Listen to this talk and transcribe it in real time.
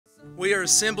We are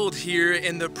assembled here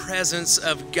in the presence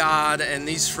of God and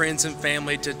these friends and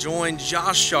family to join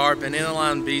Josh Sharp and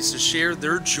Emmaline Beast to share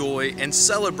their joy and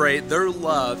celebrate their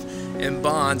love and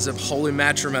bonds of holy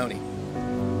matrimony.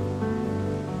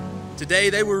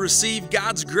 Today they will receive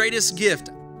God's greatest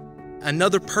gift,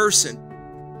 another person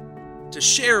to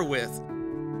share with,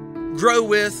 grow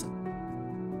with,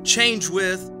 change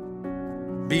with,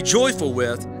 be joyful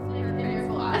with.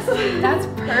 That's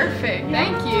perfect.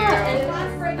 Thank you.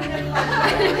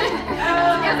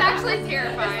 It's actually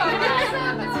terrifying.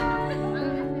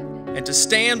 And to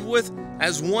stand with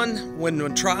as one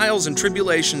when trials and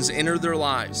tribulations enter their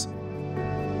lives.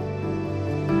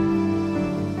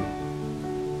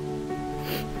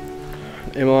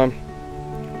 Emmaline,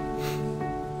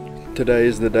 today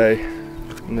is the day,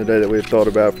 and the day that we've thought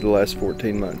about for the last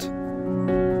 14 months.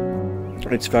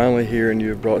 It's finally here, and you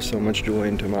have brought so much joy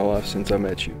into my life since I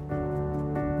met you.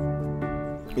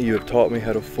 You have taught me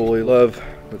how to fully love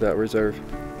without reserve,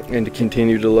 and to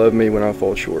continue to love me when I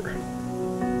fall short.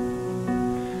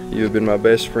 You have been my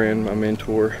best friend, my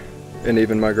mentor, and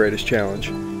even my greatest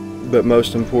challenge. But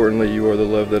most importantly, you are the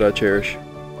love that I cherish.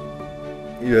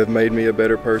 You have made me a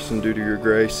better person due to your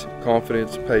grace,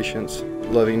 confidence, patience,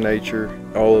 loving nature,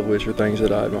 all of which are things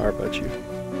that I admire about you.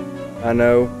 I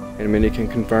know, and many can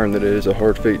confirm, that it is a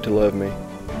hard feat to love me,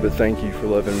 but thank you for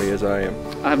loving me as I am.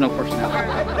 I have no personality.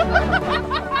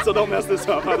 So don't mess this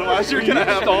up, otherwise you're gonna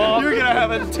have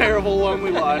a terrible, lonely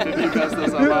life if you mess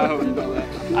this up. I hope you know that.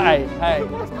 Hey.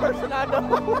 This person I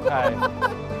know. Hey,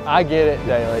 I get it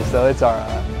daily, so it's all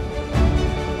right.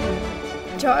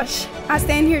 Josh, I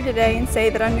stand here today and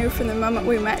say that I knew from the moment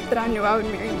we met that I knew I would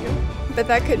marry you, but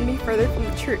that couldn't be further from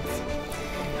the truth.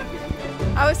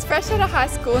 I was fresh out of high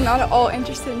school and not at all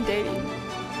interested in dating.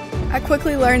 I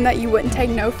quickly learned that you wouldn't take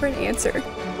no for an answer,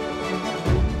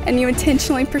 and you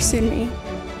intentionally pursued me,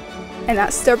 and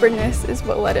that stubbornness is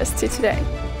what led us to today.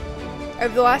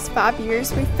 Over the last 5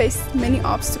 years, we've faced many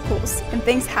obstacles, and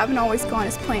things haven't always gone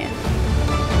as planned.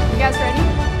 You guys ready?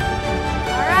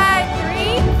 All right,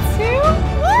 3, 2,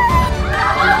 1.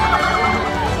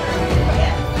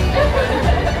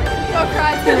 Don't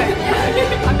cry to me.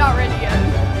 I'm not ready yet.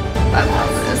 I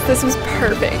promise. This was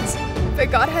perfect. But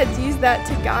God had used that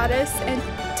to guide us and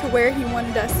to where He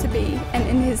wanted us to be and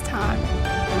in His time.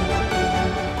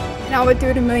 And I would do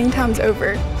it 1,000,000 times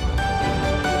over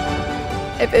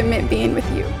if it meant being with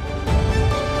you.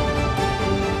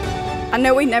 I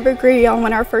know we never agree on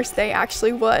when our first day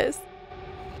actually was,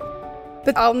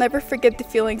 but I'll never forget the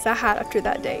feelings I had after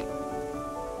that date.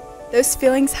 Those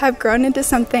feelings have grown into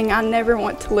something I never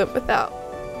want to live without.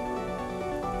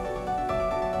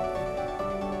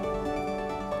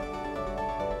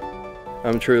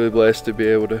 I'm truly blessed to be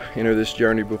able to enter this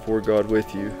journey before God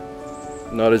with you,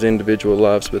 not as individual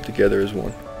lives, but together as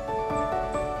one.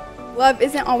 Love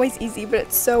isn't always easy, but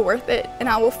it's so worth it, and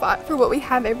I will fight for what we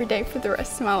have every day for the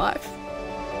rest of my life.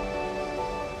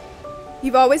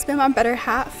 You've always been my better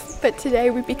half, but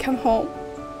today we become whole.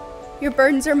 Your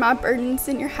burdens are my burdens,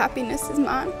 and your happiness is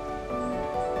mine.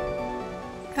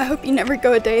 I hope you never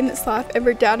go a day in this life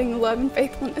ever doubting the love and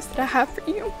faithfulness that I have for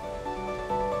you.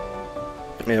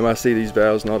 Ma'am, I see these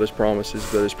vows not as promises,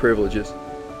 but as privileges.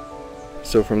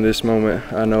 So from this moment,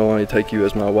 I not only take you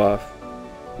as my wife,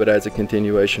 but as a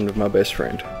continuation of my best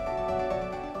friend.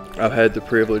 I've had the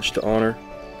privilege to honor,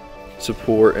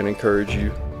 support, and encourage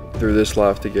you through this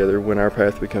life together when our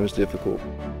path becomes difficult.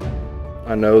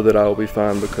 I know that I will be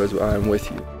fine because I am with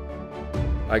you.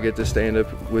 I get to stand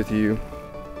up with you,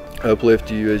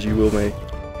 uplift you as you will me,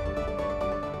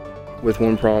 with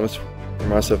one promise for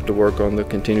myself: to work on the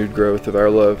continued growth of our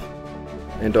love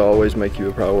and to always make you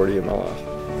a priority in my life.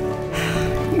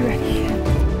 You ready?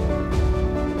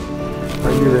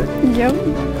 Are you ready? Yep,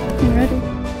 I'm ready.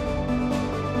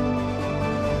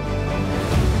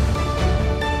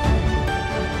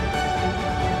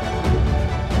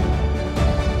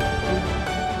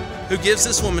 Who gives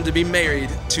this woman to be married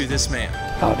to this man?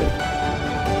 I'll do.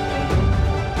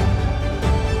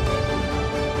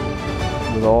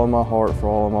 With all of my heart, for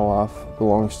all of my life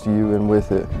belongs to you, and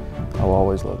with it, I'll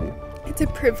always love you. It's a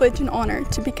privilege and honor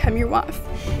to become your wife,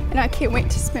 and I can't wait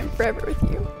to spend forever with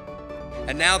you.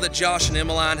 And now that Josh and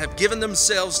Emmaline have given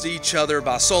themselves to each other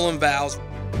by solemn vows,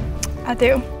 I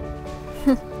do.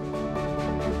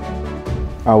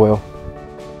 I will.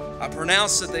 I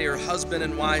pronounce that they are husband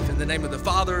and wife in the name of the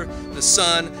Father, the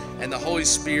Son, and the Holy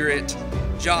Spirit.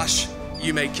 Josh,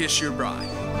 you may kiss your bride.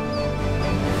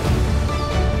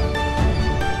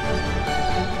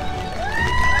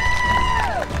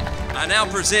 I now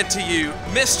present to you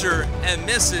Mr. and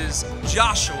Mrs.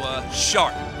 Joshua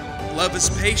Sharp. Love is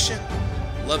patient,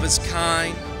 love is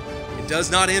kind, it does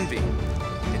not envy.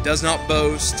 It does not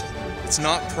boast. It's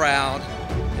not proud.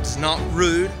 It's not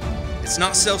rude. It's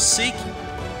not self-seeking.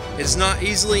 It is not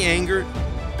easily angered.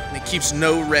 And it keeps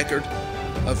no record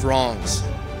of wrongs.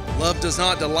 Love does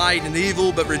not delight in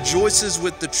evil, but rejoices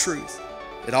with the truth.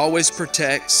 It always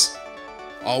protects,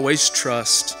 always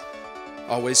trusts,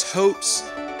 always hopes,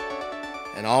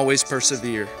 and always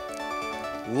perseveres.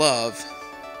 Love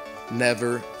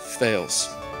never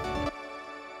fails.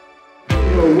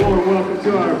 A warm welcome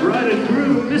to our bride and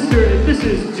groom, Mr. and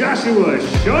Mrs. Joshua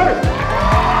Sharp.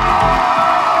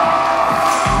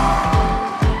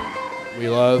 We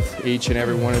love each and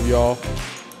every one of y'all.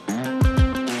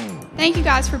 Thank you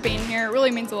guys for being here. It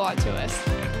really means a lot to us.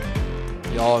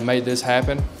 Y'all have made this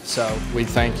happen, so we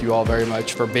thank you all very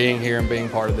much for being here and being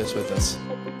part of this with us.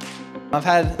 I've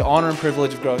had the honor and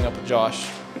privilege of growing up with Josh.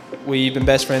 We've been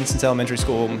best friends since elementary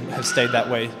school and have stayed that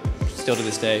way still to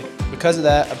this day. Because of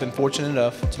that, I've been fortunate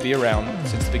enough to be around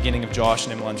since the beginning of Josh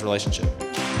and Emmeline's relationship.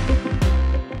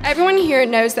 Everyone here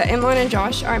knows that Emmaline and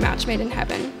Josh are a match made in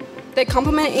heaven. They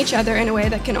complement each other in a way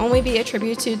that can only be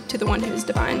attributed to the one who is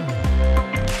divine.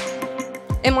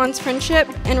 Emmeline's friendship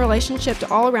and relationship to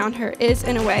all around her is,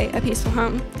 in a way, a peaceful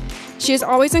home. She is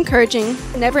always encouraging,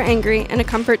 never angry, and a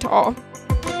comfort to all.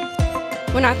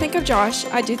 When I think of Josh,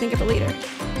 I do think of a leader.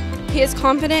 He is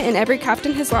confident in every craft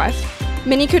in his life.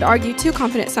 Many could argue too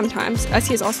confident sometimes, as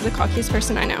he is also the cockiest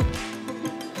person I know.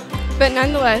 But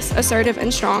nonetheless, assertive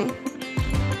and strong.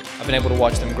 I've been able to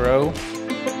watch them grow.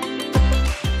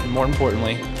 And more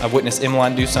importantly, I've witnessed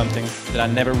Emmaline do something that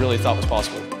I never really thought was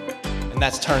possible. And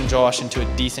that's turn Josh into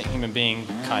a decent human being,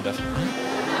 kind of.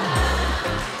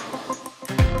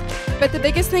 But the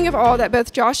biggest thing of all that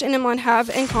both Josh and Emmaline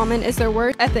have in common is their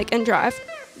work ethic and drive.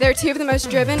 They're two of the most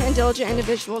driven and diligent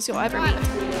individuals you'll ever meet.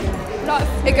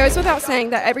 It goes without saying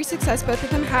that every success both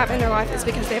of them have in their life is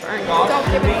because they've earned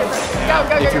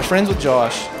it. If you're friends with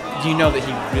Josh, you know that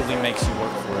he really makes you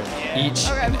work for it each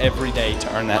and every day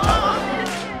to earn that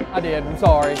title. I did, I'm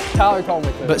sorry. Tyler told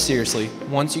me to. But seriously,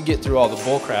 once you get through all the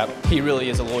bull crap, he really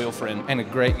is a loyal friend and a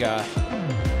great guy.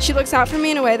 She looks out for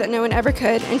me in a way that no one ever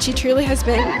could, and she truly has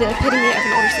been the epitome of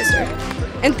an older sister.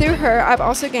 And through her, I've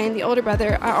also gained the older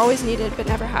brother I always needed but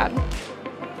never had.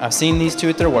 I've seen these two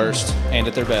at their worst and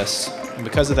at their best, and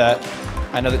because of that,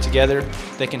 I know that together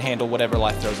they can handle whatever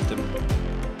life throws at them.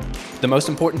 The most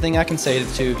important thing I can say to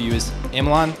the two of you is,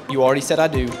 Emmaline, you already said I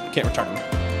do, can't return them.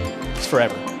 It's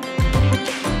forever.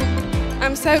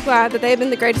 I'm so glad that they have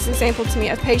been the greatest example to me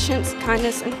of patience,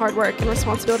 kindness, and hard work and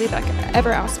responsibility that I could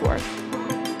ever ask for.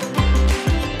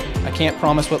 I can't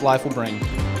promise what life will bring,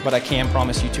 but I can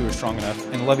promise you two are strong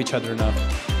enough and love each other enough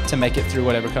to make it through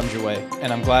whatever comes your way.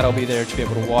 And I'm glad I'll be there to be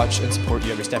able to watch and support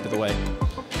you every step of the way.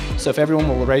 So if everyone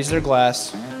will raise their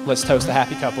glass, let's toast the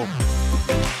happy couple.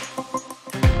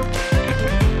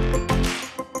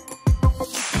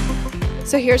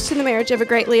 So here's to the marriage of a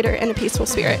great leader and a peaceful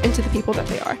spirit, and to the people that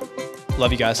they are.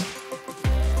 Love you guys.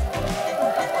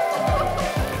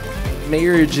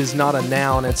 Marriage is not a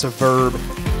noun, it's a verb.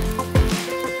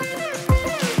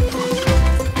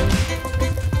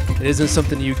 It isn't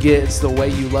something you get, it's the way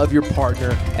you love your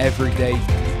partner every day.